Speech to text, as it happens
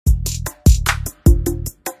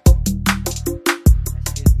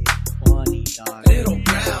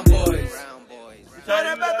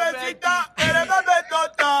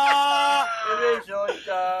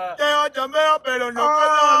pero no con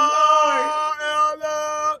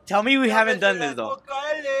dolor. Tell me we haven't done this though.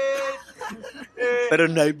 Pero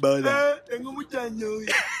no hay boda. Tengo muchas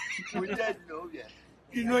novias.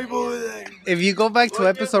 Y no hay boda. If you go back to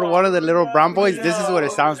episode 1 of the Little Brown Boys, this is what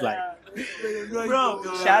it sounds like. Bro,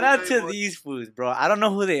 shout out to these fools, bro. I don't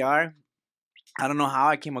know who they are. I don't know how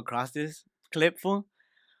I came across this clip, fool.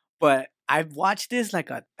 But I've watched this like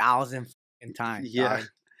 1,000 fucking times. Yeah. Dog.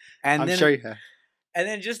 And I'm then, sure you have. And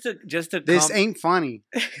then just to This ain't funny.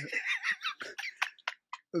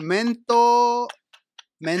 Mentor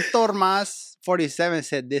Mas 47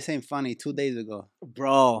 said this ain't funny 2 days ago.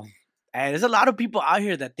 bro. And there's a lot of people out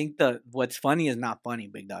here that think that what's funny is not funny,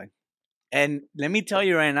 big dog. And let me tell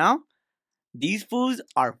you right now, these fools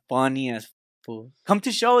are funny as fools. Come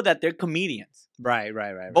to show that they're comedians. Right.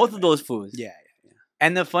 Both of those fools. Yeah.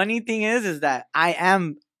 And the funny thing is that I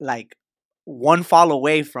am like one fall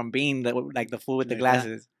away from being the fool with the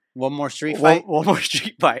glasses. One more street fight. One more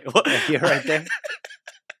street fight. You're right there.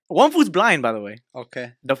 One fool's blind, by the way.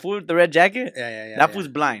 Okay. The fool with the red jacket. Yeah. That fool's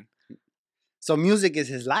blind. So music is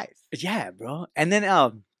his life. Yeah, bro. And then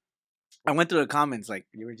I went through the comments like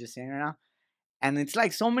you were just saying right now. And it's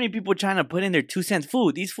like so many people trying to put in their 2 cents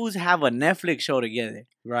food. These fools have a Netflix show together.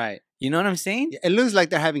 Right. You know what I'm saying? It looks like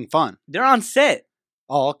they're having fun. They're on set.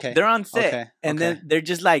 Oh, okay. They're on set. Okay. And then they're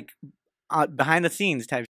just like behind the scenes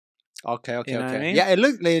type. Okay. You know what I mean? Yeah, it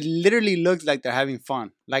literally looks like they're having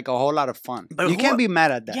fun. Like a whole lot of fun. But you can't be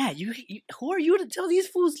mad at that. Yeah, you who are you to tell these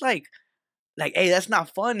fools like, hey, that's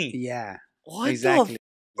not funny? Yeah. What Exactly.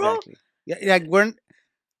 bro? Exactly. Yeah, like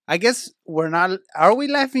I guess we're not. Are we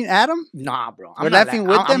laughing at them? Nah, bro. We're laughing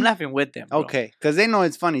with them? I'm laughing with them. Bro. Okay, because they know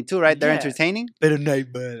it's funny too, right? They're Yeah. entertaining. Pero no hay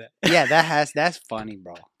boda. Yeah, that's funny,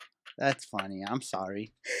 bro. That's funny. I'm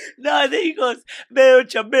sorry. No, then he goes, veo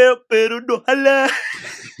chameo, pero no jala.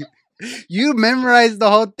 You memorized the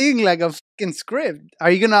whole thing like a fucking script. Are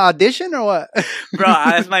you gonna audition or what? Bro,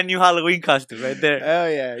 that's my new Halloween costume right there. Hell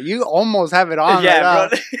yeah! You almost have it on. Yeah, right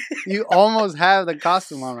bro. now. You almost have the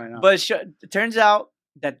costume on right now. But it turns out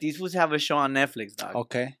that these fools have a show on Netflix, dog.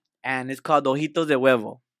 Okay. And it's called Ojitos de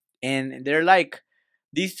Huevo. And they're like,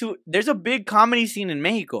 these two, there's a big comedy scene in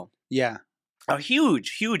Mexico. Yeah. A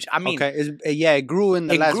huge. I mean, okay. It grew in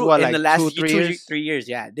the last grew what, in like the last 2-3 years. 3 years.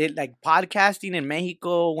 Yeah, they like podcasting in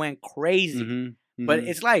Mexico went crazy. But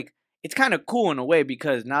it's like it's kind of cool in a way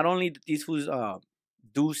because not only did these fools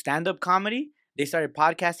do stand up comedy, they started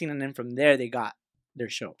podcasting, and then from there they got their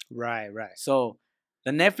show. Right. So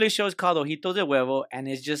the Netflix show is called Ojitos de Huevo, and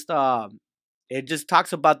it's just it just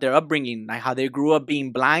talks about their upbringing, like how they grew up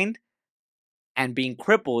being blind and being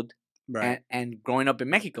crippled. Right. And growing up in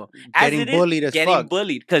Mexico. Getting bullied as fuck. Getting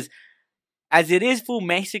bullied. Because as it is, fool,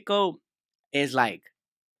 Mexico is like,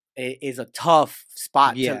 is a tough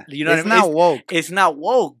spot. Yeah. You know it's what I mean? not woke. It's not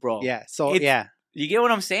woke, bro. Yeah. So, yeah. You get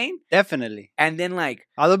what I'm saying? Definitely. And then like.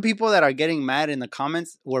 Other people that are getting mad in the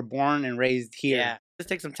comments were born and raised here. Yeah. Let's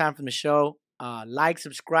take some time from the show. Like,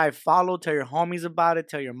 subscribe, follow, tell your homies about it,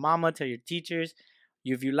 tell your mama, tell your teachers.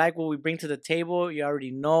 If you like what we bring to the table, you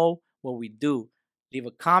already know what we do. Leave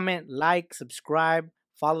a comment, like, subscribe,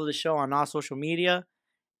 follow the show on all social media,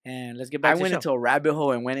 and let's get back to the show. I went into a rabbit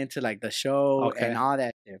hole and went into like the show and all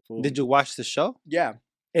that shit, fool. Did you watch the show? Yeah.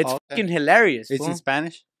 It's fucking hilarious. It's in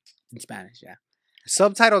Spanish? In Spanish, yeah.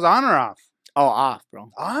 Subtitles on or off? Oh, off, bro.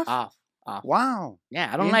 Off? Off. Wow.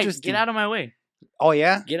 Yeah, I don't like, get out of my way. Oh,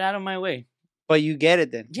 yeah? Get out of my way. But you get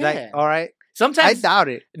it then? Yeah. Like, all right. Sometimes. I doubt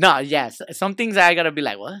it. No, yes. Some things I gotta be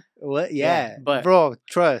like, what? What? Yeah. But bro,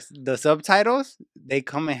 trust. The subtitles, they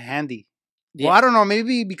come in handy. Yeah. Well, I don't know.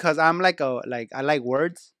 Maybe because I'm I like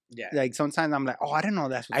words. Yeah. Like sometimes I'm like, oh, I didn't know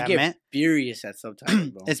that's what that meant. I get furious at subtitles,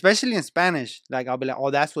 bro. Especially in Spanish. Like I'll be like,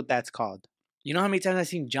 oh, that's what that's called. You know how many times I've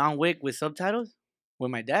seen John Wick with subtitles?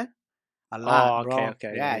 With my dad? A lot, bro.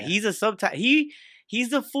 Okay. Yeah, he's a subtitle. He's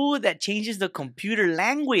the fool that changes the computer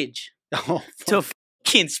language to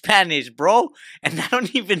fucking Spanish, bro. And I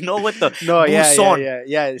don't even know what the Buzón.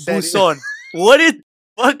 Yeah. Buzón. What is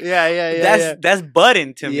fuck? Yeah. That's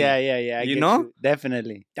button to me. Yeah. You know?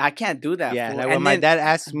 Definitely. I can't do that. Yeah, fool. like when my dad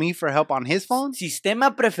asked me for help on his phone.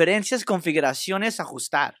 Sistema preferencias configuraciones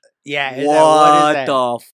ajustar. Yeah. What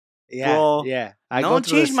the bro? Yeah. I don't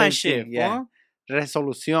change my shit. Yeah.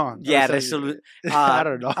 Resolución. Yeah, I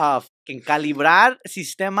don't know. Fucking calibrar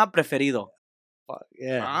sistema preferido.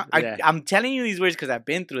 Yeah. I'm telling you these words because I've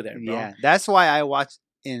been through there, bro. Yeah, that's why I watch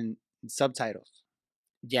in subtitles.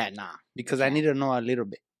 Yeah, nah. Because I need to know a little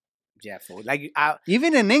bit. Yeah, fool. Like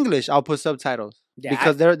even in English, I'll put subtitles. Yeah,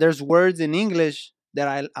 because there's words in English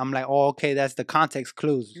that I'm like, oh, okay, that's the context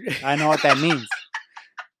clues. I know what that means.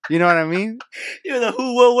 You know what I mean? You know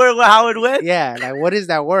who, what, where, how it went. Yeah, like what is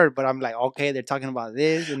that word? But I'm like, okay, they're talking about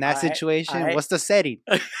this in that Alright, situation. alright. What's the setting?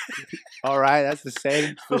 All right, that's the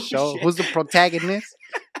setting for Oh, sure. shit. Who's the protagonist?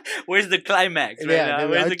 Where's the climax right Yeah, now? dude,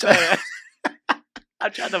 Where's I'm the try- climax?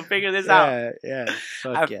 I'm trying to figure this out. Yeah.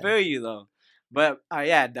 Fuck I yeah. feel you though, but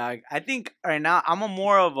yeah, dog. I think right now I'm a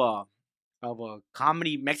more of a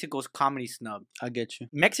comedy, Mexico's comedy snub. I get you.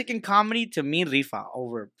 Mexican comedy to me rifa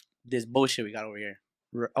over this bullshit we got over here.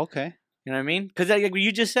 Okay. You know what I mean? Because like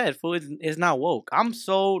you just said, fool, it's not woke. I'm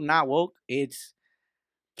so not woke.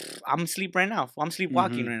 I'm asleep right now. I'm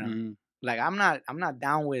sleepwalking right now. Mhm. Like I'm not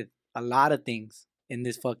down with a lot of things in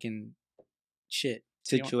this fucking shit.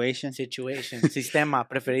 Situation. Sistema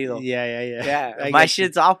preferido. Yeah. Yeah, I my get you.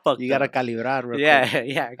 shit's all fucked You gotta up. calibrar, real quick.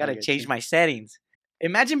 Yeah, I gotta get change you. my settings.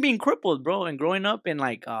 Imagine being crippled, bro, and growing up in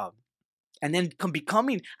like and then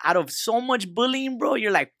becoming out of so much bullying, bro.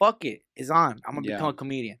 You're like, fuck it, it's on. I'm gonna Yeah. become a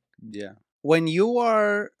comedian. Yeah. When you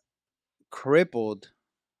are crippled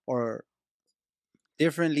or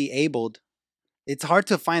differently abled, it's hard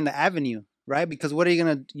to find the avenue, right? Because what are you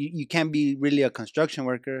gonna? You can't be really a construction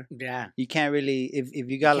worker. Yeah, You can't really if you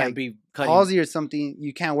you got can't like be cutting. palsy or something.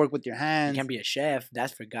 You can't work with your hands. You can't be a chef.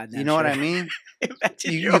 That's for goddamn. You know what sure. I mean?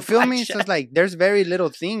 Imagine You, you're you a feel black me? So chef. it's like there's very little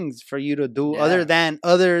things for you to do Yeah.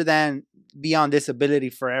 other than be on disability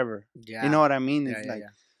forever. Yeah, You know what I mean? Yeah, It's yeah, like yeah.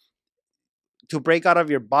 to break out of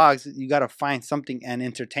your box, you gotta find something, and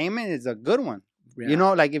entertainment is a good one. Yeah. You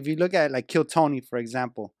know, like if you look at like Kill Tony, for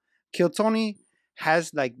example, Kill Tony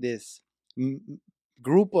has like this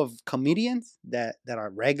group of comedians that are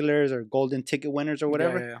regulars or golden ticket winners or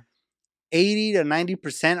whatever. Yeah, yeah, 80 to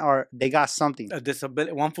 90% are they got something. yeah. A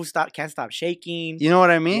disability. One foot can't stop shaking. You know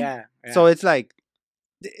what I mean? Yeah. So it's like,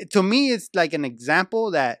 to me, it's like an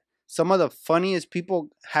example that some of the funniest people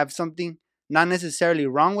have something not necessarily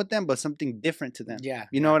wrong with them, but something different to them. Yeah.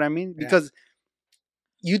 You know what I mean? Yeah. Because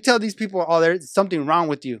you tell these people, oh, there's something wrong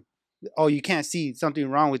with you. Oh, you can't see something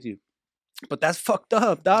wrong with you. But that's fucked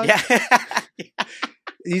up, dog. Yeah.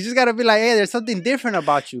 You just gotta be like, hey, there's something different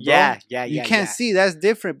about you, bro. Yeah. You can't see, that's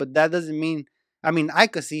different, but that doesn't mean. I mean, I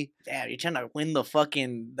could see. Damn, you're trying to win the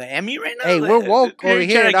Emmy right now? Hey, we're woke You're over trying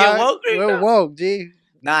here, to dog. get woke right We're now? woke, G.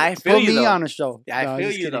 Nah, I feel Put you me though. on a show. Yeah, I No, feel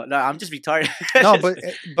just you kidding. though. No, I'm just retarded. No,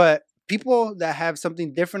 but people that have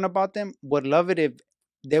something different about them would love it if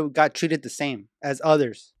they got treated the same as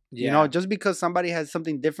others. yeah. You know, just because somebody has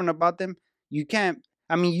something different about them, you can't.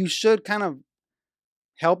 I mean, you should kind of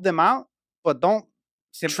help them out, but don't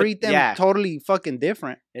treat them totally fucking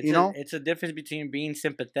different. It's a difference between being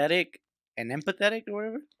sympathetic and empathetic or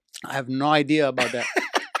whatever. I have no idea about that.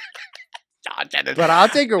 But I'll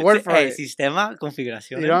take your word for it. Sistema,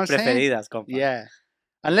 configuraciones You know what I'm saying? preferidas, compa. Yeah.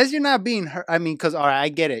 Unless you're not being hurt. I mean, because, all right, I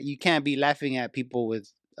get it. You can't be laughing at people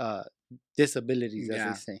with disabilities,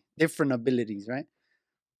 as they say. Different abilities, right?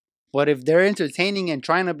 But if they're entertaining and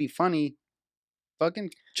trying to be funny,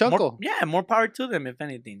 fucking chuckle. More power to them, if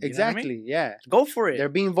anything. Exactly, You know what I mean? yeah. Go for it. They're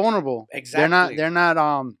being vulnerable. Exactly. They're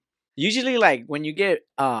not Usually, like, when you get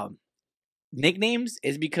nicknames,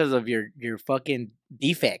 it's because of your fucking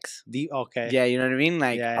defects. okay. Yeah, you know what I mean?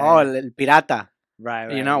 Like, Yeah, oh, yeah. El pirata.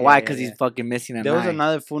 Right. You know why? Because he's fucking missing an There was eye.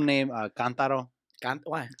 another fool named Cántaro.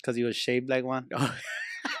 Why? Because he was shaped like one.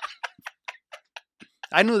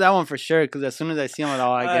 I knew that one for sure because as soon as I see him, I'm like,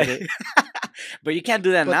 oh, I get it. But you can't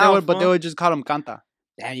do that But now. but they would just call him Canta.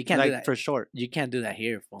 Yeah, you can't like do that for short. You can't do that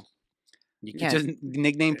here, fool. You can't Just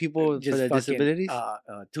nickname people just for their fucking, disabilities.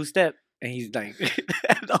 Two-step, and he's like,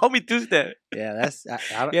 the homie two-step. Yeah, that's.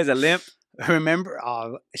 I He has a limp. remember.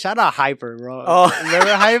 Shout out Hyper, bro. Oh.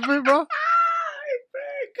 Remember Hyper, bro?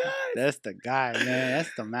 God. That's the guy, man. That's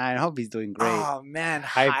the man. I hope he's doing great. Oh man,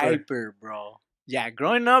 Hyper. hyper, bro. Yeah,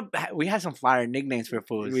 growing up, we had some flyer nicknames for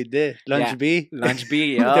fools. We did. Lunch Yeah. B. Lunch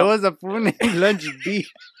B, There yo. was a fool named Lunch B.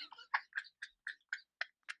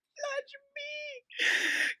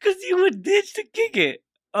 Because he would ditch to kick it.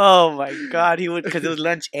 Oh my God, he would, because it was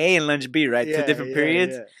lunch A and lunch B, right? Two different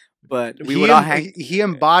periods. yeah. But we would all hang. He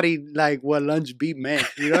embodied like what Lunch B meant.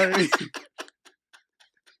 You know what I mean?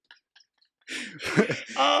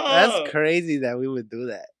 Oh. That's crazy that we would do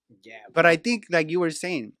that. Yeah, But I think, like you were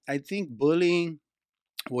saying, I think bullying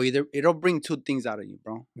will it'll bring two things out of you,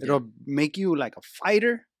 bro. Yeah. It'll make you like a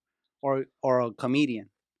fighter or a comedian.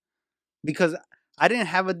 Because I didn't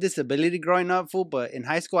have a disability growing up, fool, but in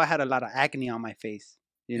high school I had a lot of acne on my face.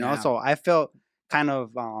 You know, Yeah. so I felt kind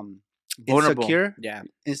of vulnerable. insecure. Yeah.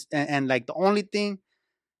 And like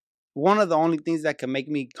one of the only things that can make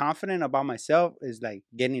me confident about myself is like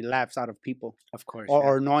getting laughs out of people. Of course.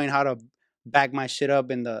 Or knowing how to back my shit up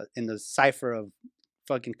in the cipher of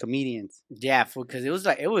fucking comedians. Yeah, because it was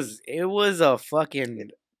like it was a fucking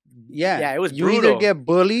Yeah, it was you brutal. either get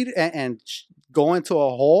bullied and go into a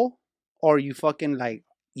hole, or you fucking like,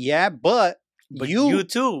 yeah, but you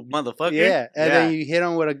too, motherfucker. yeah, and then you hit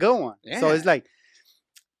them with a good one. So it's like,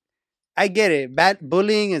 I get it. Bad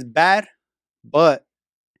bullying is bad, but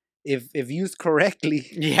if used correctly,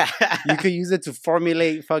 yeah, you could use it to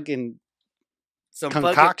formulate fucking some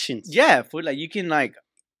concoctions. fool. Like you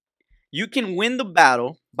can win the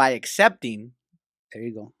battle by accepting. There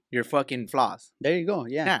you go. Your fucking flaws. There you go.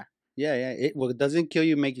 Yeah. It doesn't kill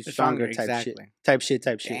you, make you stronger. Type shit.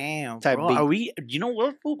 Damn, type bro. beat. Are we? You know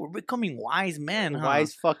what, fool? We're becoming wise men, huh?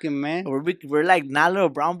 Wise fucking man. We're like not little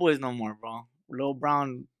brown boys no more, bro. Little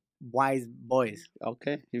brown wise boys.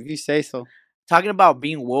 Okay, if you say so. Talking about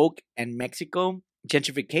being woke and Mexico,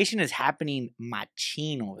 gentrification is happening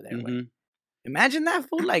machine over there. Mm-hmm. Imagine that,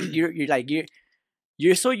 fool. Like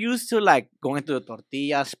you're so used to like going to the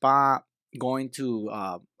tortilla spot, going to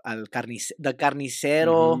the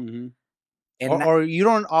carnicero. Mm-hmm. And or you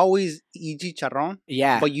don't always eat chicharrón.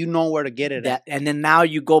 Yeah. But you know where to get it at. And then now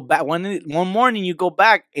you go back. One morning you go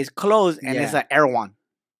back, it's closed, and it's an Erewhon.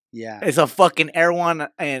 Yeah. It's a fucking Erewhon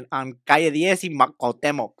on Calle 10 y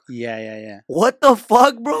Cuauhtémoc. Yeah. What the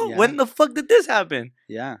fuck, bro? Yeah. When the fuck did this happen?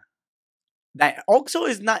 Yeah. That Oxxo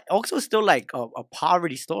is still like a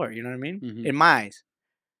poverty store, you know what I mean? Mm-hmm. In my eyes.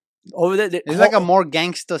 Over there, it's like a more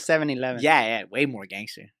gangster 7-Eleven. Yeah, way more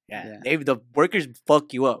gangster. Yeah. The workers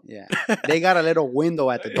fuck you up. Yeah, they got a little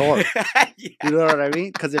window at the door. You know what I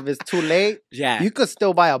mean? Because if it's too late, you could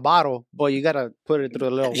still buy a bottle, but you gotta put it through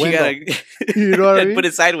a little window. You know what I mean? Put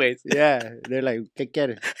it sideways. Yeah, they're like, ¿qué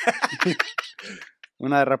quieres?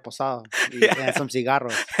 Una de reposado and some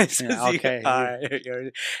cigarros. Okay,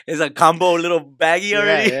 right. It's a combo little baggie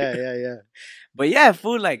already. Yeah. But yeah,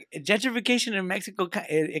 food, like gentrification in Mexico,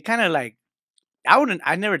 it kind of like,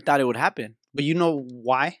 I never thought it would happen. But you know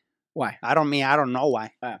why? Why? I don't know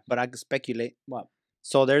why, but I could speculate. What?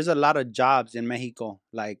 So there's a lot of jobs in Mexico.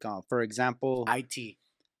 Like, for example, IT.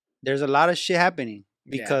 There's a lot of shit happening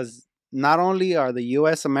because not only are the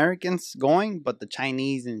U.S. Americans going, but the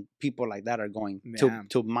Chinese and people like that are going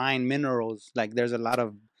to mine minerals. Like there's a lot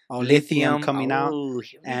of lithium coming out,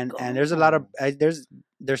 and there's a lot of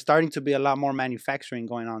there's starting to be a lot more manufacturing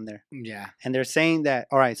going on there. Yeah, and they're saying that,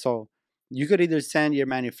 all right, so you could either send your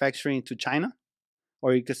manufacturing to China,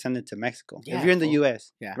 or you could send it to Mexico. If you're in the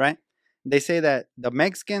U.S., right? They say that the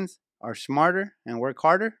Mexicans are smarter and work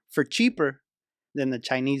harder for cheaper than the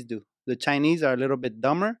Chinese do. The Chinese are a little bit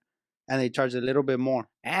dumber, and they charge a little bit more.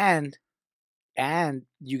 And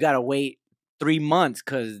you gotta wait 3 months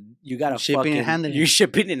because you gotta shipping and handling. You're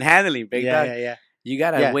shipping and handling, big dog. Yeah. You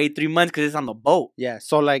gotta wait 3 months because it's on the boat. Yeah.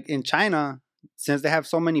 So like in China, since they have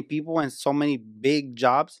so many people and so many big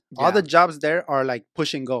jobs, all the jobs there are like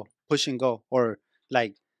push and go, or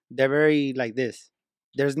like they're very like this.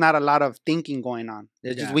 There's not a lot of thinking going on.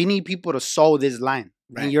 It's just we need people to sew this line.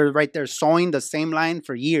 Right. And you're right there sewing the same line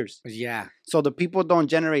for years. Yeah. So the people don't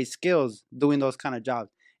generate skills doing those kind of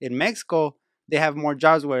jobs. In Mexico, they have more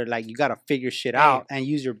jobs where like you gotta figure shit out and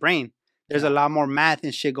use your brain. There's a lot more math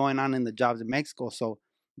and shit going on in the jobs in Mexico. So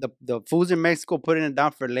the fools in Mexico putting it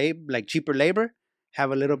down for like cheaper labor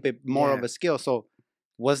have a little bit more of a skill. So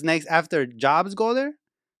what's next after jobs go there?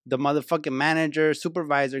 The motherfucking manager,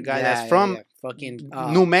 supervisor guy that's from fucking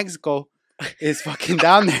New Mexico is fucking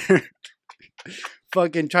down there.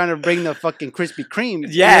 Fucking trying to bring the fucking Krispy Kreme.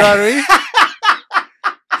 Yeah. You know what I mean?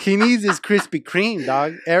 He needs his Krispy Kreme,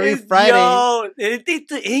 dog. Every Friday. Yo,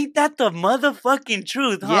 ain't that the motherfucking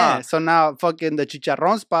truth, huh? Yeah. So now fucking the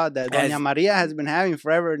chicharrón spot that Doña Maria has been having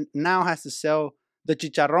forever now has to sell the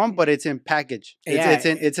chicharrón, but it's in package.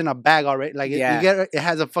 It's in a bag already. Like you get it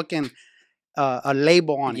has a fucking a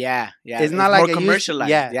label on it. Yeah. It's not like more commercialized.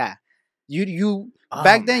 Yeah. You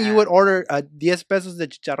back then you would order 10 pesos de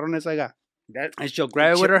chicharrones like and she'll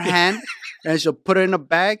grab it with her hand and she'll put it in a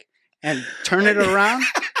bag and turn it around,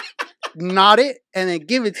 knot it, and then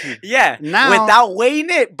give it to you. Yeah. Now, without weighing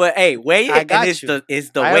it, but hey, weigh it. I got it's you.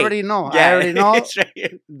 the I weight. already know. Yeah. I already know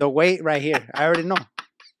right the weight right here. I already know.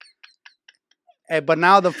 Hey, but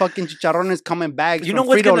now the fucking chicharrón is coming bags. You know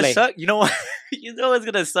what's gonna suck? You know what? You know what's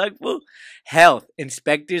gonna suck, fool? Health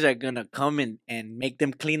inspectors are gonna come and make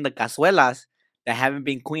them clean the cazuelas that haven't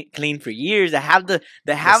been cleaned for years. That have the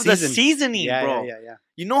seasoning, bro. Yeah.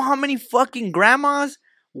 You know how many fucking grandmas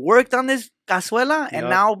worked on this cazuela, and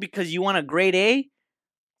now because you want a grade A,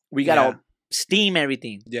 we gotta steam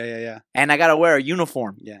everything. Yeah. And I gotta wear a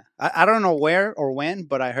uniform. Yeah, I don't know where or when,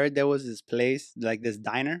 but I heard there was this place, like this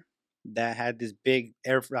diner, that had this big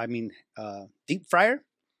deep fryer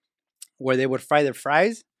where they would fry their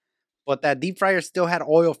fries but that deep fryer still had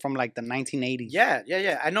oil from like the 1980s. Yeah.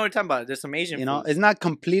 I know what you're talking about. There's some Asian You know, foods. it's not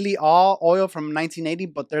completely all oil from 1980,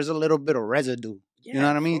 but there's a little bit of residue. Yeah, you know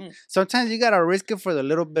what I mean? fool. Sometimes you gotta risk it for the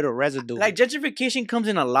little bit of residue. Like gentrification comes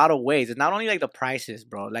in a lot of ways. It's not only like the prices,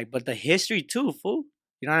 bro. Like, but the history too, fool.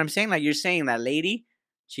 You know what I'm saying? Like you're saying that lady,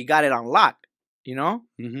 she got it on lock. You know?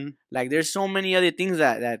 Mm-hmm. Like there's so many other things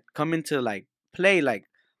that come into like play, like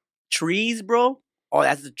trees, bro. Oh,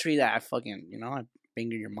 that's the tree that I fucking, I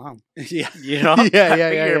fingered your mom. Yeah. You know? Yeah, I yeah,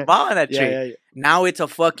 fingered yeah, your yeah. mom on that tree. Yeah. Now it's a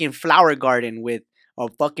fucking flower garden with a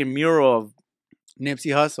fucking mural of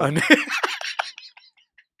Nipsey Hussle.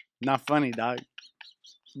 Not funny, dog.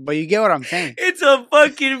 But you get what I'm saying. It's a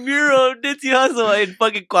fucking mural of Nipsey Hussle in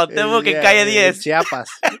fucking Cuauhtémoc en Calle 10. Chiapas.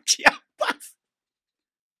 Chiapas.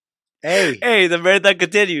 Hey, the marathon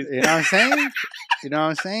continues. you know what I'm saying? You know what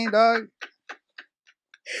I'm saying, dog?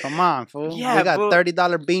 Come on, fool. Yeah, we got fool. $30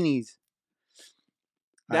 beanies.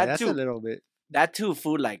 That That's too. a little bit. That too,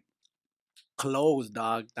 food like clothes,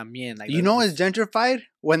 dog. También, like You know it's gentrified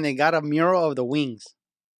when they got a mural of the wings.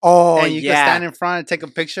 Oh, and you can yeah. stand in front and take a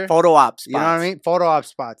picture. Photo ops. You know what I mean? Photo op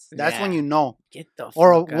spots. That's when Yeah. you know. Get the fuck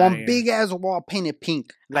Or outta one here. big ass wall painted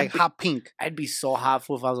pink, like I'd be- hot pink. I'd be so hot,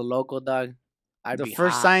 fool, if I was a local, dog. I'd The be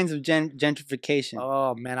first hot. signs of gentrification.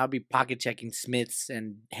 Oh, man, I'll be pocket checking Smiths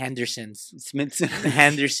and Hendersons. Smithson.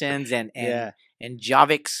 Hendersons and Yeah. and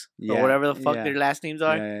Javix or Yeah, whatever the fuck yeah. their last names Yeah,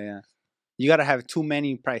 are. yeah. You gotta have too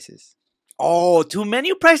many prices. Oh, too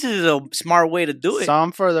menu prices is a smart way to do it.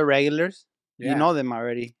 Some for the regulars. Yeah. You know them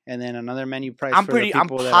already. And then another menu price I'm for the I'm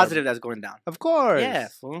people that are- positive that's going down. Of course. Yeah,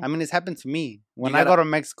 fool. I mean, it's happened to me. When You I gotta- go to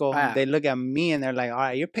Mexico, Ah. they look at me and they're like, all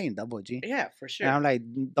right, you're paying double, G. Yeah, for sure. And I'm like,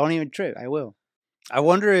 don't even trip. I will. I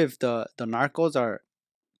wonder if the narcos are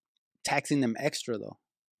taxing them extra, though.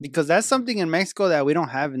 Because that's something in Mexico that we don't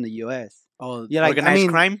have in the U.S. Oh, Yeah, like, I organized mean,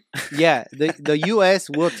 crime. Yeah, the U.S.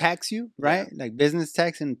 will tax you, right? Like business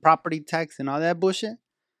tax and property tax and all that bullshit.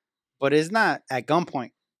 But it's not at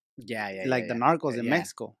gunpoint Yeah, like the narcos in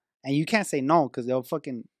Mexico. And you can't say no because they'll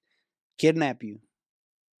fucking kidnap you.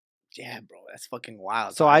 Yeah, bro, that's fucking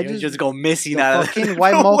wild. So dog. I You'll just- go missing the out fucking of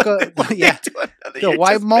white from mocha- one day yeah. to another. The You're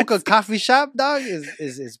white just mocha missing. coffee shop, dog,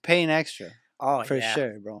 is paying extra. Oh, For yeah.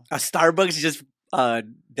 sure, bro. A Starbucks just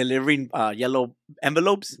delivering yellow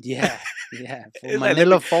envelopes. Yeah. Yeah. It's like,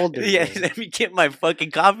 Manila folder. Yeah, let me get my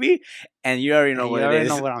fucking coffee, and you already know what you it already is.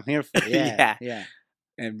 know what I'm here for. Yeah. Yeah.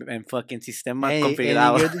 Yeah. And fucking sistema Hey,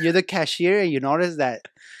 configurado. and you're the cashier and you notice that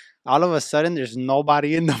all of a sudden there's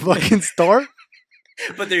nobody in the fucking store.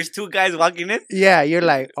 But there's two guys walking in. Yeah, you're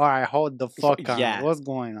like, all right, hold the fuck on. Yeah. What's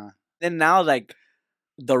going on? Then now, like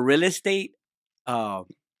the real estate.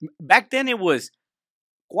 Back then it was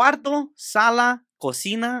cuarto, sala,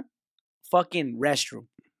 cocina, fucking restroom,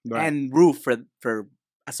 Right. and roof for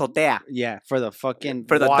azotea Yeah, for the fucking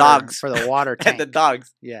For the water- dogs. For the water and tank. the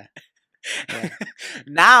dogs. Yeah. Yeah.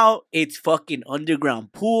 Now it's fucking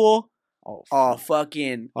underground pool, Oh,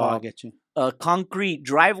 fucking I get you. a concrete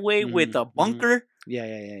driveway with a Mhm, bunker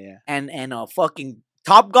Yeah. and a fucking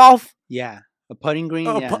top golf. Yeah. A putting green.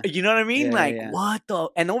 Yeah. You know what I mean? Yeah, like yeah. what the?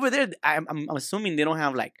 And over there, I'm assuming they don't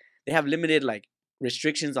have they have limited like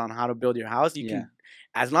restrictions on how to build your house. You Yeah. can,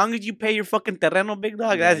 as long as you pay your fucking terreno, big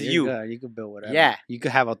dog. Yeah, That's you're you. good. You could build whatever. Yeah. You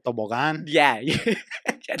could have a toboggan. Yeah.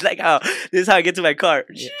 It's like how this is how I get to my car.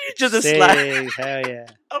 Yeah. Just a slide. Sick, hell yeah.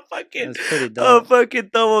 A fucking That's pretty a dope. fucking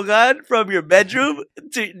toboggan from your bedroom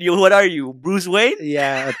to you. What are you, Bruce Wayne?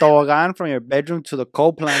 Yeah, a toboggan from your bedroom to the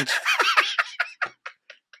cold plunge.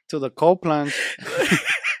 To the cold plunge.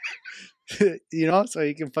 You know, so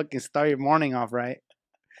you can fucking start your morning off right.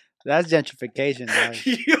 That's gentrification, dog.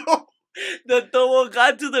 Yo, the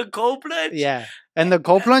toboggan to the cold plunge. Yeah, and the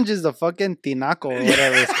cold plunge is the fucking tinaco or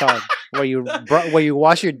whatever it's called, where you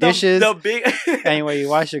wash your dishes The big and where you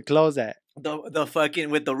wash your clothes at. the fucking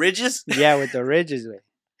with the ridges. Yeah, with the ridges, way.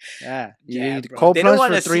 Yeah, you bro. cold They don't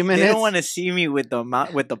plunge wanna for 3 see- minutes. They don't want to see me with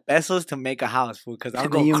the pesos to make a house, fool, because I'll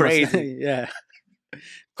and then go you crazy. Yeah,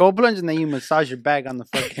 cold plunge, and then you massage your back on the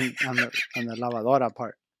fucking on the lavadora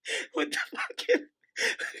part. With the fucking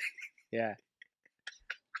Yeah.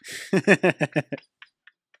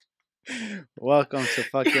 Welcome to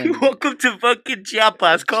fucking welcome to fucking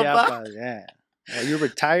Chiapas, compa. Chiapas. Yeah. Are you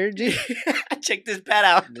retired, G? Check this pad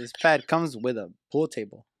out. This pad comes with a pool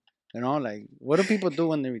table. You know, like what do people do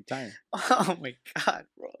when they retire? Oh my god,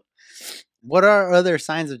 bro. What are other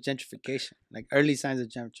signs of gentrification? Like early signs of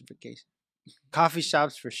gentrification? Coffee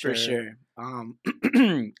shops for sure. For sure.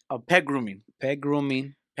 Pet grooming. Pet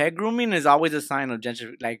grooming. Pet grooming is always a sign of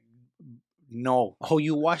gentrification. Like, no. Oh,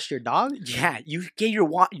 you wash your dog? Yeah, you get your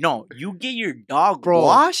you get your dog Bro.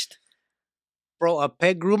 washed. Bro, a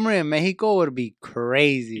pet groomer in Mexico would be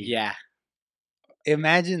crazy. Yeah.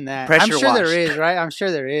 Imagine that. Pressure I'm sure there wash. is, right? I'm sure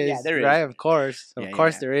there is. Yeah, there is. Right? Of course. Of Yeah,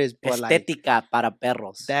 course yeah. there is. But like, Estética para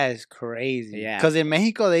perros. that is crazy. Yeah. Because in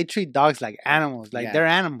Mexico, they treat dogs like animals. Like, Yeah. they're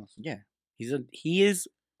animals. Yeah. He is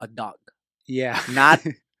a dog. Yeah. Not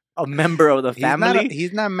a member of the family.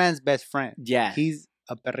 He's not man's best friend. Yeah. He's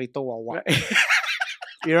a perrito guagua.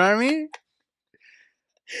 You know what I mean?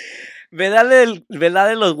 Ve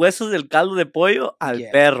dale los huesos del caldo de pollo al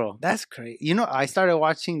perro. That's crazy. You know, I started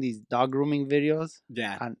watching these dog grooming videos.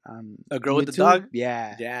 Yeah. On A girl YouTube. with the dog?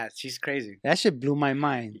 Yeah. Yeah, she's crazy. That shit blew my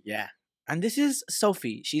mind. Yeah. And this is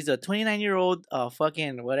Sophie. She's a 29-year-old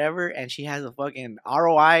fucking whatever, and she has a fucking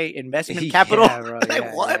ROI investment capital. Yeah, bro.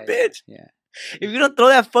 Like, what, bitch? Yeah. If you don't throw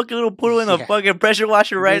that fucking little poodle in the fucking pressure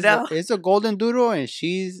washer right now. It's a golden doodle, and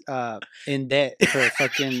she's in debt for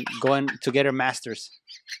fucking going to get her master's.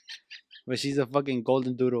 But she's a fucking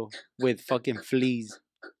golden doodle with fucking fleas.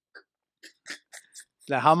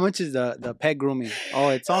 Like, how much is the pet grooming? Oh,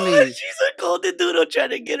 it's only... She's a golden doodle trying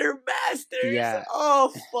to get her master's. Yeah. Oh,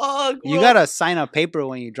 fuck, bro. You gotta sign a paper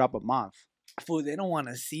when you drop them off. Fool, they don't want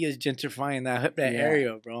to see us gentrifying that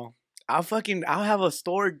area, bro. I'll have a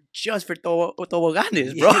store just for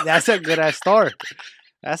toboganes, bro. Yeah, that's a good ass store.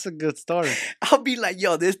 That's a good story. I'll be like,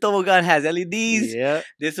 yo, this toboggan has LEDs. Yeah.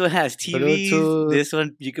 This one has TVs.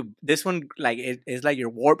 Bluetooth. This one like it's like your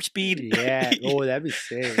warp speed. Yeah. Oh, that'd be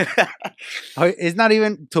sick. It's not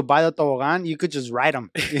even to buy the toboggan. You could just ride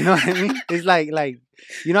them. You know what I mean? It's like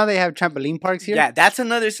you know they have trampoline parks here. Yeah, that's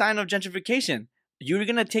another sign of gentrification. You're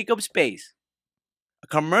gonna take up space, a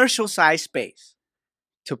commercial size space,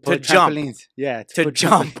 to put jump. trampolines. Yeah. To put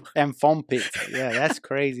jump and foam pits. Yeah, that's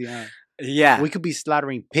crazy, huh? Yeah. We could be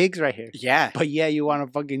slaughtering pigs right here. Yeah. But yeah, you want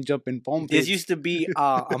to fucking jump in foam pits. This used to be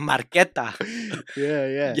a marqueta.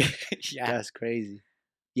 Yeah. Yeah. That's crazy.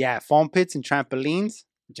 Yeah, foam pits and trampolines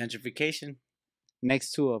Gentrification.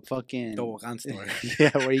 next to a fucking... Toboggan store.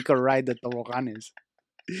 Yeah, where you could ride the toboganes.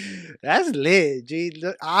 That's lit, G.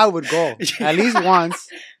 I would go. At least once.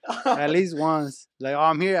 At least once. Like, oh,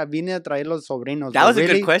 I'm here. I vine a traer los sobrinos. That was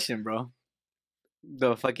really, a good question, bro.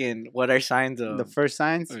 The fucking... What are signs of... The first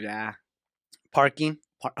signs? Yeah. Parking.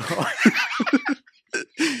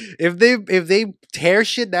 If they tear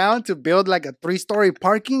shit down to build like a 3-story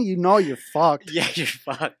parking, you know you're fucked. Yeah, you're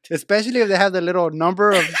fucked. Especially if they have the little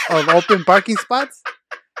number of open parking spots.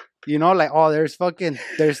 You know, like, oh, there's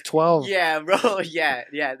 12. Yeah, bro.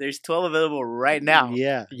 Yeah. There's 12 available right now.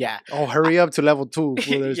 Yeah. Yeah. Oh, hurry up to level 2. Well,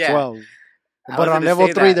 there's Yeah. 12. I But was on gonna level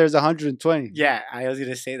say 3, that. there's 120. Yeah, I was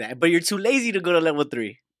gonna say that. But you're too lazy to go to level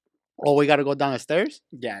 3. Oh, we got to go down the stairs?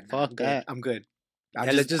 Yeah. Fuck that. I'm good.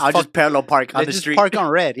 Yeah, let's I'll just parallel park on Let's the just street. park on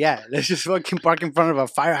red. Yeah, let's just fucking park in front of a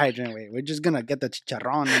fire hydrant. Wait, we're just gonna get the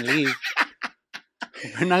chicharrón and leave.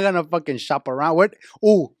 We're not gonna fucking shop around. What?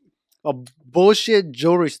 Ooh, a bullshit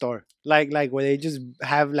jewelry store. Like where they just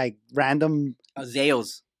have like random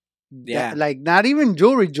Zales. Yeah. like not even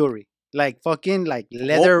jewelry. Like fucking like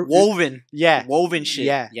leather woven. Yeah. Woven shit.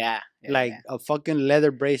 Yeah. Like a fucking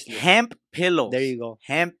leather bracelet. hemp pillows. There you go.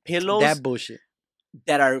 Hemp pillows That bullshit.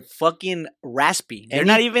 that are fucking raspy. They're Any-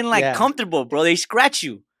 not even like yeah. comfortable, bro. They scratch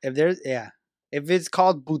you. If it's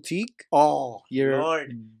called boutique, Oh, you're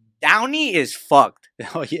Lord. Downy is fucked.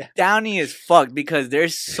 oh yeah. Downy is fucked because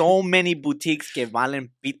there's so many boutiques que valen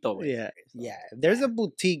pito. Güey. Yeah. There's a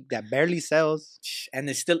boutique that barely sells. And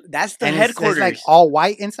it's still, that's the And headquarters. It's like all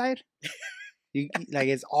white inside. Like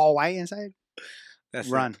it's all white inside. That's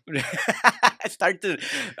Run. Start to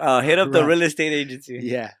hit up the Run. real estate agency.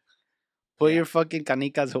 Yeah. Put your fucking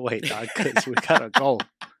canicas away, dog, because we gotta go.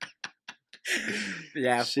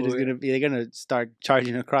 Yeah, Shit is fool. they're gonna start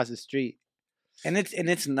charging across the street. And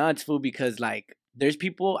it's nuts, fool, because like there's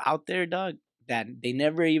people out there, dog, that they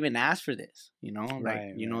never even ask for this. You know, like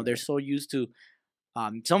Right, they're so used to.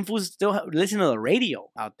 Some fools still listen to the radio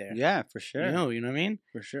out there. Yeah, for sure. You know what I mean?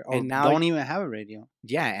 For sure. And And now- don't even have a radio.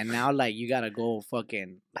 Yeah, and now like you gotta go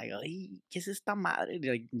fucking like, "Ay, ¿qué es esta madre?"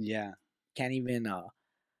 Like Yeah. can't even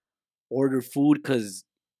order food because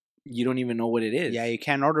you don't even know what it is. Yeah, you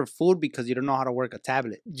can't order food because you don't know how to work a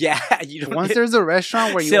tablet. Yeah, you don't. Once there's a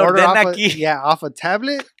restaurant where you Se order ordena off aquí. off a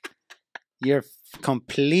tablet, you're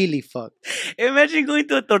completely fucked. Imagine going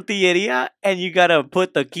to a tortilleria and you gotta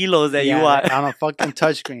put the kilos that you Yeah, want. like, on a fucking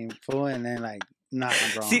touchscreen, fool, and then like, nah,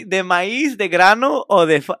 bro. See, de maíz, de grano, or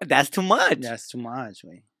that's too much. That's too much,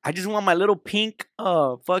 man. I just want my little pink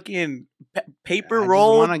fucking paper I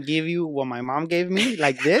roll. just want to give you what my mom gave me,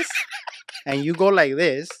 like this, and you go like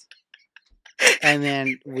this, and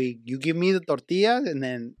then you give me the tortillas, and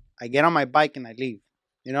then I get on my bike and I leave.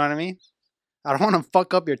 You know what I mean? I don't want to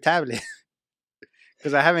fuck up your tablet.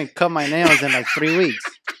 because I haven't cut my nails in like 3 weeks.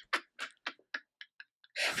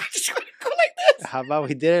 Just gonna go like this. How about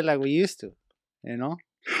we did it like we used to? You know?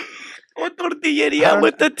 Or I tortilleria don't-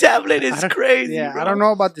 with the tablet I is don't- crazy. Yeah, bro. I don't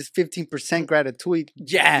know about this 15% gratitude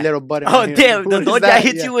Yeah. little button. Oh, right here. damn. The What is doña that?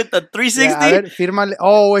 hit Yeah. you with the 360. Yeah, a ver, fírmale.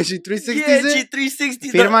 Oh, wait, she 360 Yeah, it? she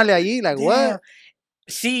 360. Fírmale allí, like Damn. what?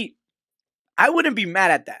 See, I wouldn't be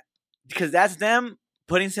mad at that because that's them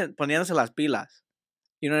poniéndose las pilas.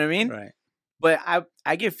 You know what I mean? Right. But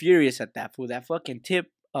I get furious at that fool. That fucking tip,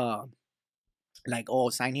 like, oh,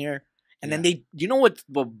 sign here. And then they, you know what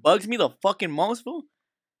bugs me the fucking most, fool?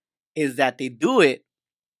 Is that they do it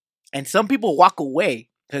and some people walk away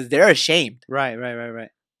because they're ashamed. Right.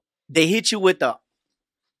 They hit you with the,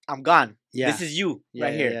 I'm gone. Yeah. This is you Yeah,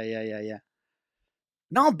 right here. Yeah.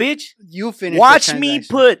 No, bitch. You finish. Watch me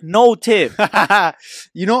put no tip.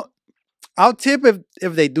 You know, I'll tip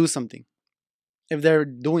if they do something. If they're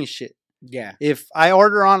doing shit. Yeah. If I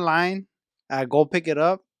order online, I go pick it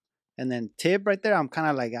up, and then tip right there, I'm kind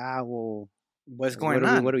of like, well, What's going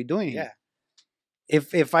on? What are we doing here? Yeah.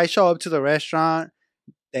 If I show up to the restaurant,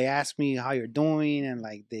 they ask me how you're doing, and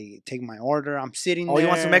like they take my order, I'm sitting there. Oh, you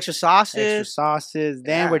want some extra sauces? Extra sauces.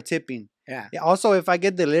 Then Yeah. we're tipping. Yeah. Also, if I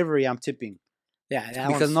get delivery, I'm tipping Yeah. That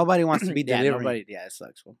because one's- nobody wants to be Yeah, delivering. yeah, it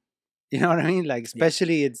sucks. Fool. You know what I mean? Like,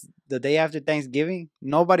 especially it's the day after Thanksgiving.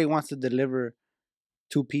 Nobody wants to deliver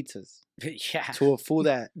 2 pizzas Yeah. to a fool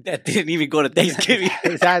that That didn't even go to Thanksgiving.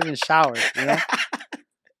 hasn't showered. You know?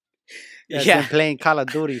 That's been playing Call of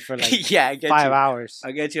Duty for like Yeah, I get 5 you. hours.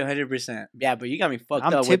 I get you 100%. Yeah, but you got me fucked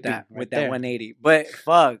I'm up with tipping that right with there. that 180. But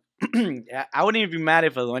fuck, I wouldn't even be mad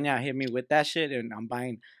if a doña hit me with that shit and I'm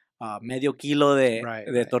buying medio kilo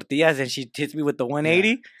de tortillas and she hits me with the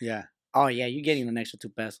 180. Yeah. Oh yeah, you're getting an extra 2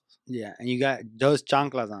 pesos. Yeah. And you got those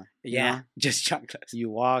chanclas on. you Yeah, know? just chocolates. You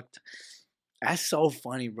walked. That's so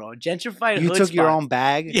funny, bro. Gentrified. You hood took your spots. own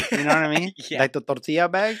bag. You know what I mean? Yeah. Like the tortilla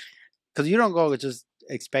bag. Because you don't go just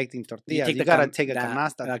expecting tortillas. take You the gotta can- take a the-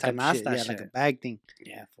 canasta the type shit. canasta Yeah, like a shit. bag thing.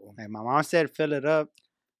 Yeah, fool. Like my mom said, fill it up.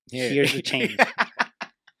 Here. Here's the change.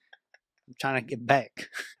 I'm trying to get back.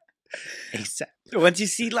 ASAP. Once you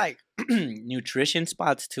see like nutrition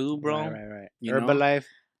spots too, bro. Right. You know? Herbalife.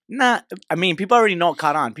 Nah, I mean, people already know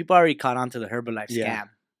caught on. People already caught on to the Herbalife Yeah. scam.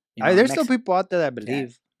 You know, There's still people out there that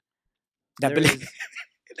believe. that there believe. is.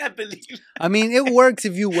 That believe. I mean, it works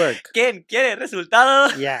if you work. ¿Quién quiere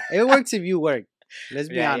resultado? Yeah, it works if you work. Let's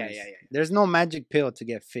be Yeah, honest. yeah. There's no magic pill to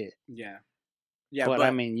get fit. Yeah. Yeah, but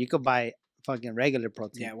I mean, you could buy fucking regular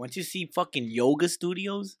protein. yeah, once you see fucking yoga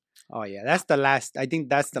studios, Oh yeah, that's the last. I think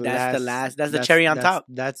that's the last. That's the cherry on top.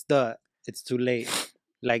 That's the. It's too late.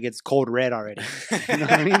 Like it's cold red already. You know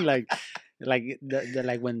what I mean? Like the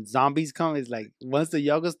like when zombies come, it's like once the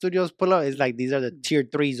yoga studios pull up, it's like these are the tier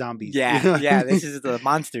 3 zombies. Yeah, You know what I yeah, mean? this is the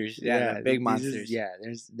monsters. Yeah, the big these monsters. yeah,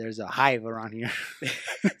 there's a hive around here.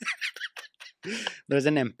 There's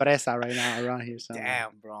an empresa right now around here. Somewhere.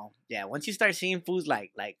 Damn, bro. Yeah, once you start seeing foods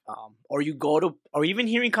like or you go to, or even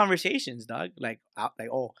hearing conversations, dog, like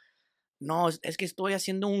oh, no, es que estoy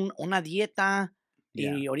haciendo una dieta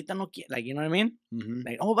y ahorita no quiero, like, you know what I mean? Mm-hmm.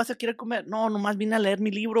 Like, oh, vas a querer comer. No, nomás vine a leer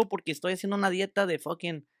mi libro porque estoy haciendo una dieta de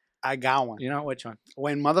fucking, I got one. you know which one?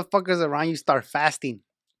 When motherfuckers around you start fasting.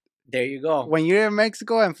 There you go. When you're in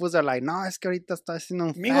Mexico and foods are like, no, es que ahorita estoy haciendo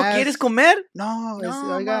un Mijo, fast. ¿quieres comer? No,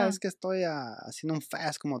 No, oiga, ma. es que estoy haciendo un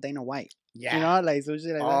fast como Dana White. Yeah. You know, like some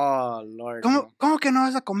shit like that. Oh, Lord. ¿Cómo que no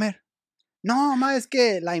vas a comer? No, ma, es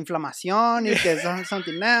que la inflamación y que son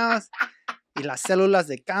something else. Y las células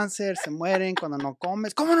de cáncer se mueren cuando no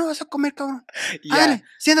comes. ¿Cómo no vas a comer, cabrón? Yeah. Ándale,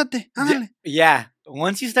 siéntate, ándale. Yeah.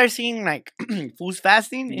 Once you start seeing like foods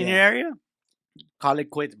fasting in your area, call it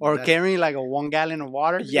quits. bro. Or That's- carrying like a 1 gallon of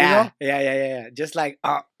water. Yeah, You know? yeah. Just like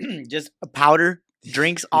just powder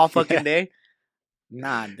drinks all fucking day.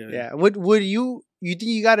 Nah, dude. Yeah. Would you think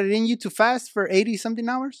you got it in you to fast for 80 something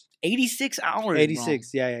hours? 86 hours.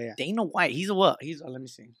 86. Bro. Yeah. Dana White. He's a what? He's let me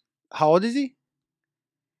see. How old is he?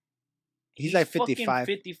 He's like fucking 55.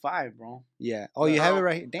 55, bro. Yeah. Oh, you have it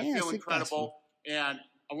right here. I Damn, feel sick incredible, and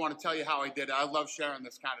I want to tell you how I did it. I love sharing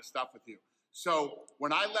this kind of stuff with you. So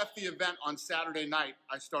when I left the event on Saturday night,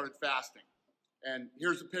 I started fasting. And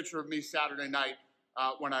here's a picture of me Saturday night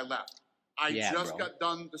when I left. I just got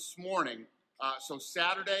done this morning. So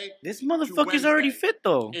Saturday, This motherfucker's already Wednesday. fit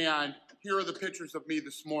though. and here are the pictures of me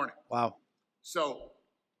this morning. Wow. So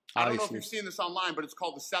I don't know if Obviously. you've seen this online, but it's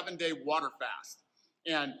called the 7-day water fast.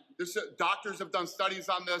 And this doctors have done studies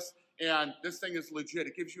on this, and this thing is legit.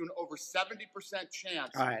 It gives you an over 70% chance.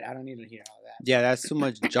 All right, I don't need to hear all that. Yeah, that's too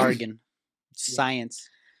much jargon. Science.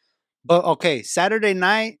 But okay, Saturday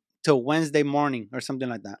night till Wednesday morning or something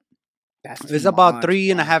like that. That's It's too about much,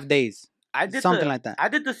 3.5 bro. days. I did something like that. I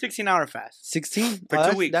did the 16-hour fast 16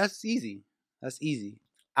 for 2 weeks. That's easy. That's easy.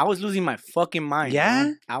 I was losing my fucking mind.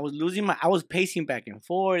 Yeah? Bro. I was pacing back and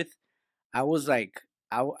forth. I was like,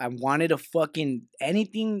 I wanted to fucking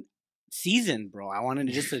anything seasoned, bro. I wanted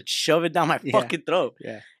to just to shove it down my fucking throat.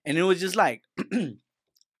 Yeah. And it was just like,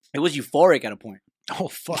 it was euphoric at a point. Oh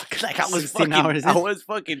fuck! Like I was fucking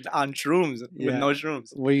on shrooms with no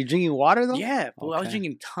shrooms. Were you drinking water though? Yeah, okay. I was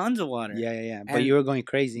drinking tons of water. Yeah. But you were going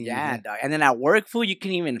crazy. Yeah, dog. And then at work, fool, you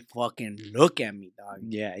couldn't even fucking look at me, dog.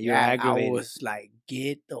 Yeah, you're aggravated. I was like,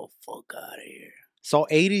 get the fuck out of here. So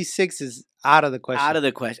 86 is out of the question. Out of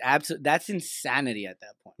the question. Absolutely, that's insanity at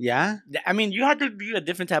that point. Yeah. I mean, you have to be a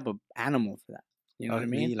different type of animal for that. You know what I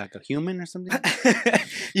mean? Like a human or something.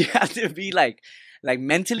 You have to be like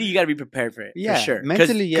mentally, you got to be prepared for it. Yeah, for sure.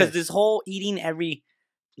 Mentally, yeah. Because this whole eating every,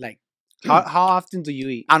 like, how often do you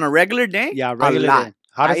eat on a regular day? Yeah, regular day.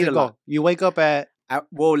 How does it go? You wake up at.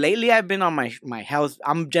 Well, lately I've been on my health.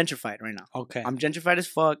 I'm gentrified right now. Okay. I'm gentrified as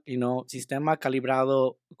fuck. You know, sistema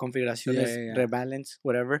calibrado, configuraciones, rebalance,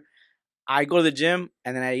 whatever. I go to the gym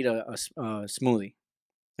and then I eat a smoothie.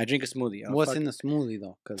 I drink a smoothie. What's in the smoothie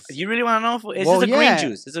though? Cause you really want to know? It's just a green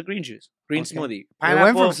juice. It's a green juice. Green smoothie. Pineapple.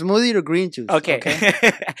 It went from smoothie to green juice. Okay.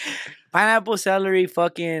 Pineapple, celery,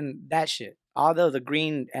 fucking that shit. All the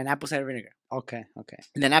green and apple cider vinegar. Okay.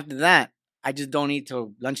 And then after that, I just don't eat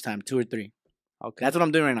till lunchtime, 2 or 3. Okay. That's what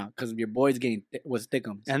I'm doing right now because your boy's getting was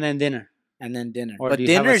thickums. And then dinner. Or but do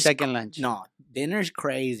you have a second lunch? No, dinner's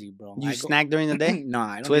crazy, bro. You snack during the day? No,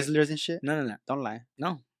 I don't. Twizzlers and shit? No. Don't lie.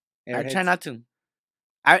 No. Airheads? I try not to.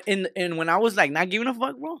 And when I was like not giving a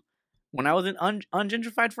fuck, bro, when I was in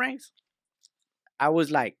ungentrified Franks, I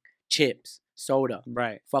was like chips, soda,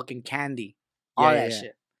 right, fucking candy, all that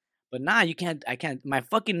shit. But nah, you can't. I can't. My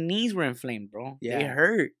fucking knees were inflamed, bro. Yeah, they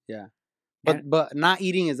hurt. Yeah, but not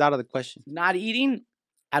eating is out of the question. Not eating,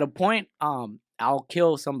 at a point, I'll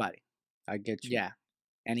kill somebody. I get you. Yeah,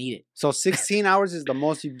 and eat it. So 16 hours is the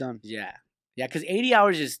most you've done. Yeah, because 80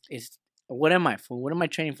 hours is what am I for? What am I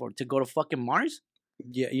training for? To go to fucking Mars?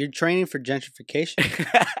 Yeah, you're training for gentrification.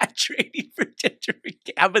 Training for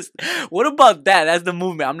gentrification. What about that? That's the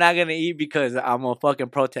movement. I'm not gonna eat because I'm a fucking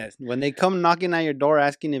protest. When they come knocking at your door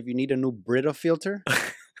asking if you need a new Brita filter,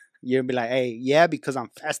 you'll be like, "Hey, yeah, because I'm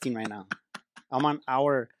fasting right now. I'm on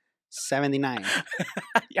hour 79.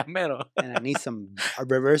 Yeah, mero. And I need some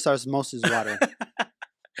reverse osmosis water."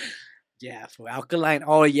 Yeah, for alkaline.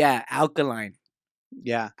 Oh yeah, alkaline.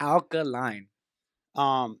 Yeah, alkaline.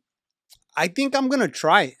 I think I'm gonna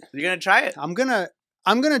try it. You're gonna try it? I'm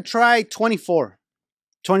gonna try 24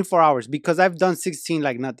 hours because I've done 16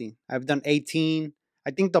 like nothing. I've done 18.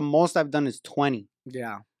 I think the most I've done is 20.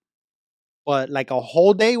 Yeah. But like a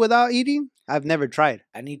whole day without eating, I've never tried.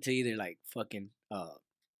 I need to either like fucking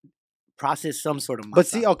process some sort of masa. But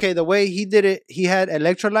see, okay, the way he did it, he had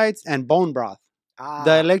electrolytes and bone broth.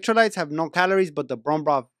 The electrolytes have no calories, but the bone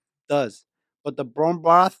broth does. But the bone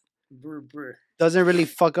broth doesn't really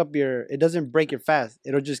fuck up it doesn't break your fast.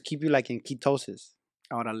 It'll just keep you like in ketosis.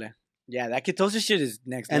 Orale. Yeah, that ketosis shit is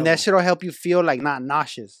next and level. That shit will help you feel like not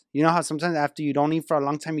nauseous. You know how sometimes after you don't eat for a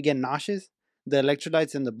long time, you get nauseous? The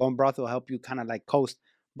electrolytes and the bone broth will help you kind of like coast.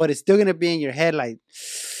 But it's still going to be in your head like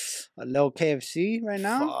a little KFC right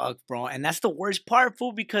now. Fuck, bro. And that's the worst part,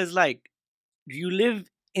 fool, because like you live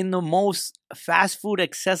in the most fast food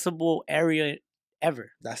accessible area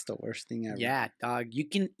ever. That's the worst thing ever. Yeah, dog. You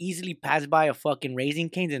can easily pass by a fucking Raising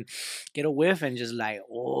Cane's and get a whiff and just like,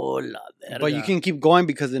 oh, la verga. But you can keep going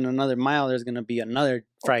because in another mile there's gonna be another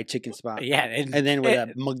fried chicken spot. Yeah, and then with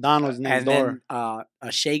a McDonald's next door, then,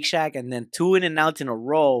 a Shake Shack, and then 2 In-N-Outs in a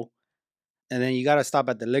row. And then you gotta stop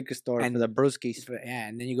at the liquor store for the brewskis. Yeah,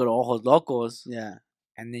 and then you go to Ojos Locos. Yeah.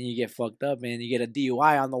 And then you get fucked up, man. You get a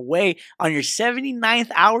DUI on the way. On your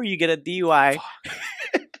 79th hour, you get a DUI.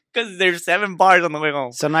 Because there's 7 bars on the way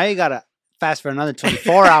home. So now you gotta fast for another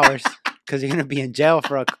 24 hours because you're gonna be in jail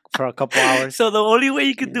for a couple hours. So the only way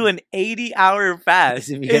you could do an 80-hour fast is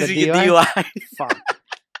if you get DUI. Fuck.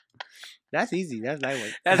 That's easy. That's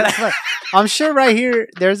lightweight. That's I'm sure right here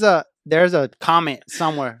there's a comment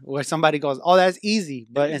somewhere where somebody goes, "Oh, that's easy,"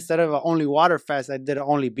 but instead of an only water fast, I did an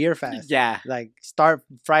only beer fast. Yeah. Like start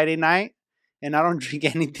Friday night, and I don't drink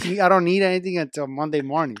anything. I don't eat anything until Monday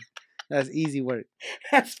morning. That's easy work.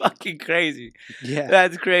 That's fucking crazy. Yeah.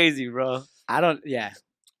 That's crazy, bro. Yeah.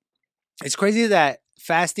 It's crazy that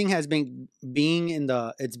fasting has been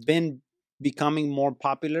it's been becoming more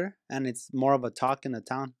popular and it's more of a talk in the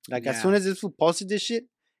town. Like as soon as this fool posted this shit,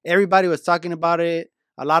 everybody was talking about it.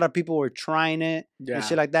 A lot of people were trying it and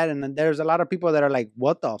shit like that. And then there's a lot of people that are like,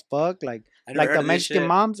 what the fuck? Like the Mexican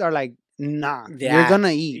moms are like, nah, you're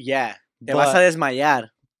gonna eat. Yeah. Te vas a desmayar.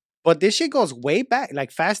 But this shit goes way back.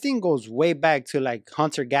 Like fasting goes way back to like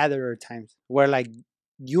hunter-gatherer times, where like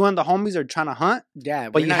you and the homies are trying to hunt, Yeah,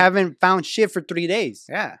 but you haven't found shit for 3 days.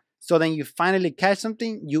 Yeah. So then you finally catch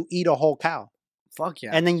something, you eat a whole cow. Fuck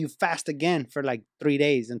yeah. And then you fast again for like 3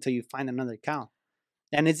 days until you find another cow.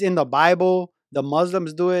 And it's in the Bible. The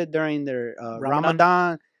Muslims do it during their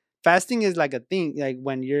Ramadan. Fasting is like a thing. Like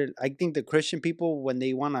when I think the Christian people, when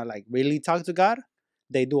they want to like really talk to God,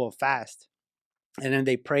 they do a fast. And then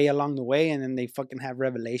they pray along the way, and then they fucking have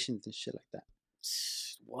revelations and shit like that.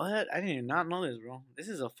 What? I did not know this, bro. This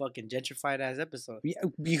is a fucking gentrified ass episode. Yeah,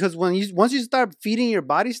 because once you start feeding your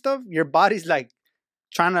body stuff, your body's like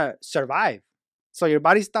trying to survive. So your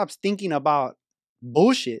body stops thinking about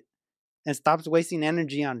bullshit and stops wasting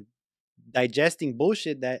energy on digesting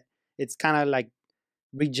bullshit, that it's kind of like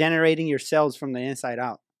regenerating your cells from the inside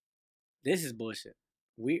out. This is bullshit.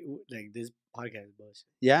 We like this podcast is bullshit.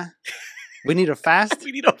 Yeah. We need a fast.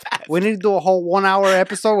 We need a fast. We need to do a whole 1 hour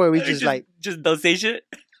episode where we just don't say shit.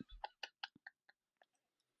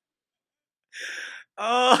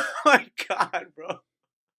 Oh my god, bro.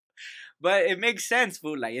 But it makes sense,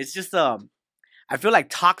 food. Like it's just I feel like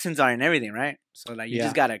toxins are in everything, right? So like you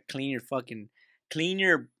just gotta clean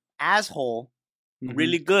your asshole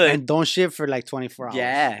really good. And don't shit for like 24 hours.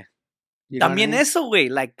 Yeah. You know También what I mean? eso, güey.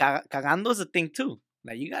 Like cagando is a thing too.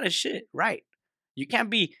 Like you gotta shit right. You can't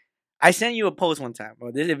be. I sent you a post one time, bro.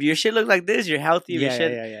 If your shit looks like this, you're healthy.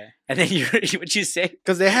 Yeah. And then what you say?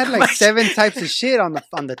 Because they had like 7 types of shit on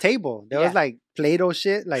the table. There was like Play-Doh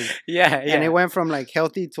shit, like and it went from like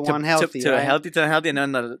healthy to unhealthy, to healthy to unhealthy, and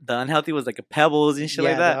then the unhealthy was like a pebbles and shit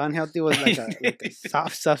like that. The unhealthy was like a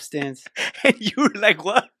soft substance. And you were like,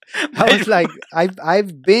 what? I was like,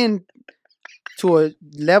 I've been to a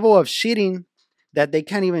level of shitting that they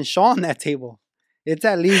can't even show on that table. It's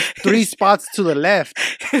at least 3 spots to the left.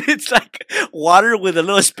 It's like water with a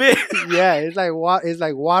little spit. Yeah, it's like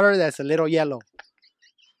water that's a little yellow.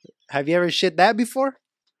 Have you ever shit that before?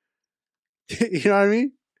 You know what I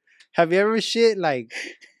mean? Have you ever shit like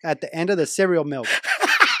at the end of the cereal milk?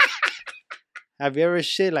 Have you ever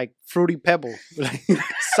shit like Fruity Pebble? Like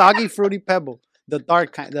soggy Fruity Pebble. The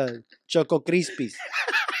dark kind, the Choco Crispies.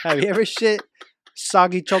 Have you ever shit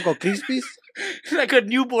soggy Choco Crispies? Like a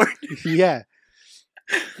newborn. Yeah.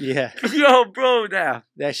 Yeah. Yo, bro, now.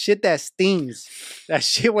 That shit that steams. That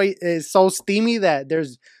shit is so steamy that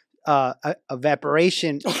there's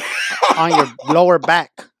evaporation on your lower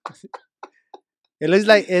back. It looks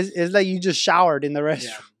like it's like you just showered in the restroom.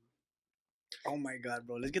 Yeah. Oh my god,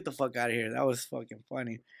 bro. Let's get the fuck out of here. That was fucking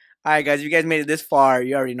funny. All right, guys. If you guys made it this far,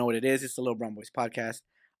 you already know what it is. It's the Little Brown Boys podcast.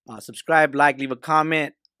 Subscribe, like, leave a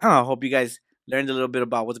comment. Hope you guys learned a little bit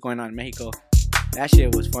about what's going on in Mexico. That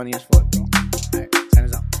shit was funny as fuck, bro. All right, sign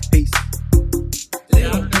us out. Peace.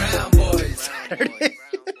 Little Brown Boys.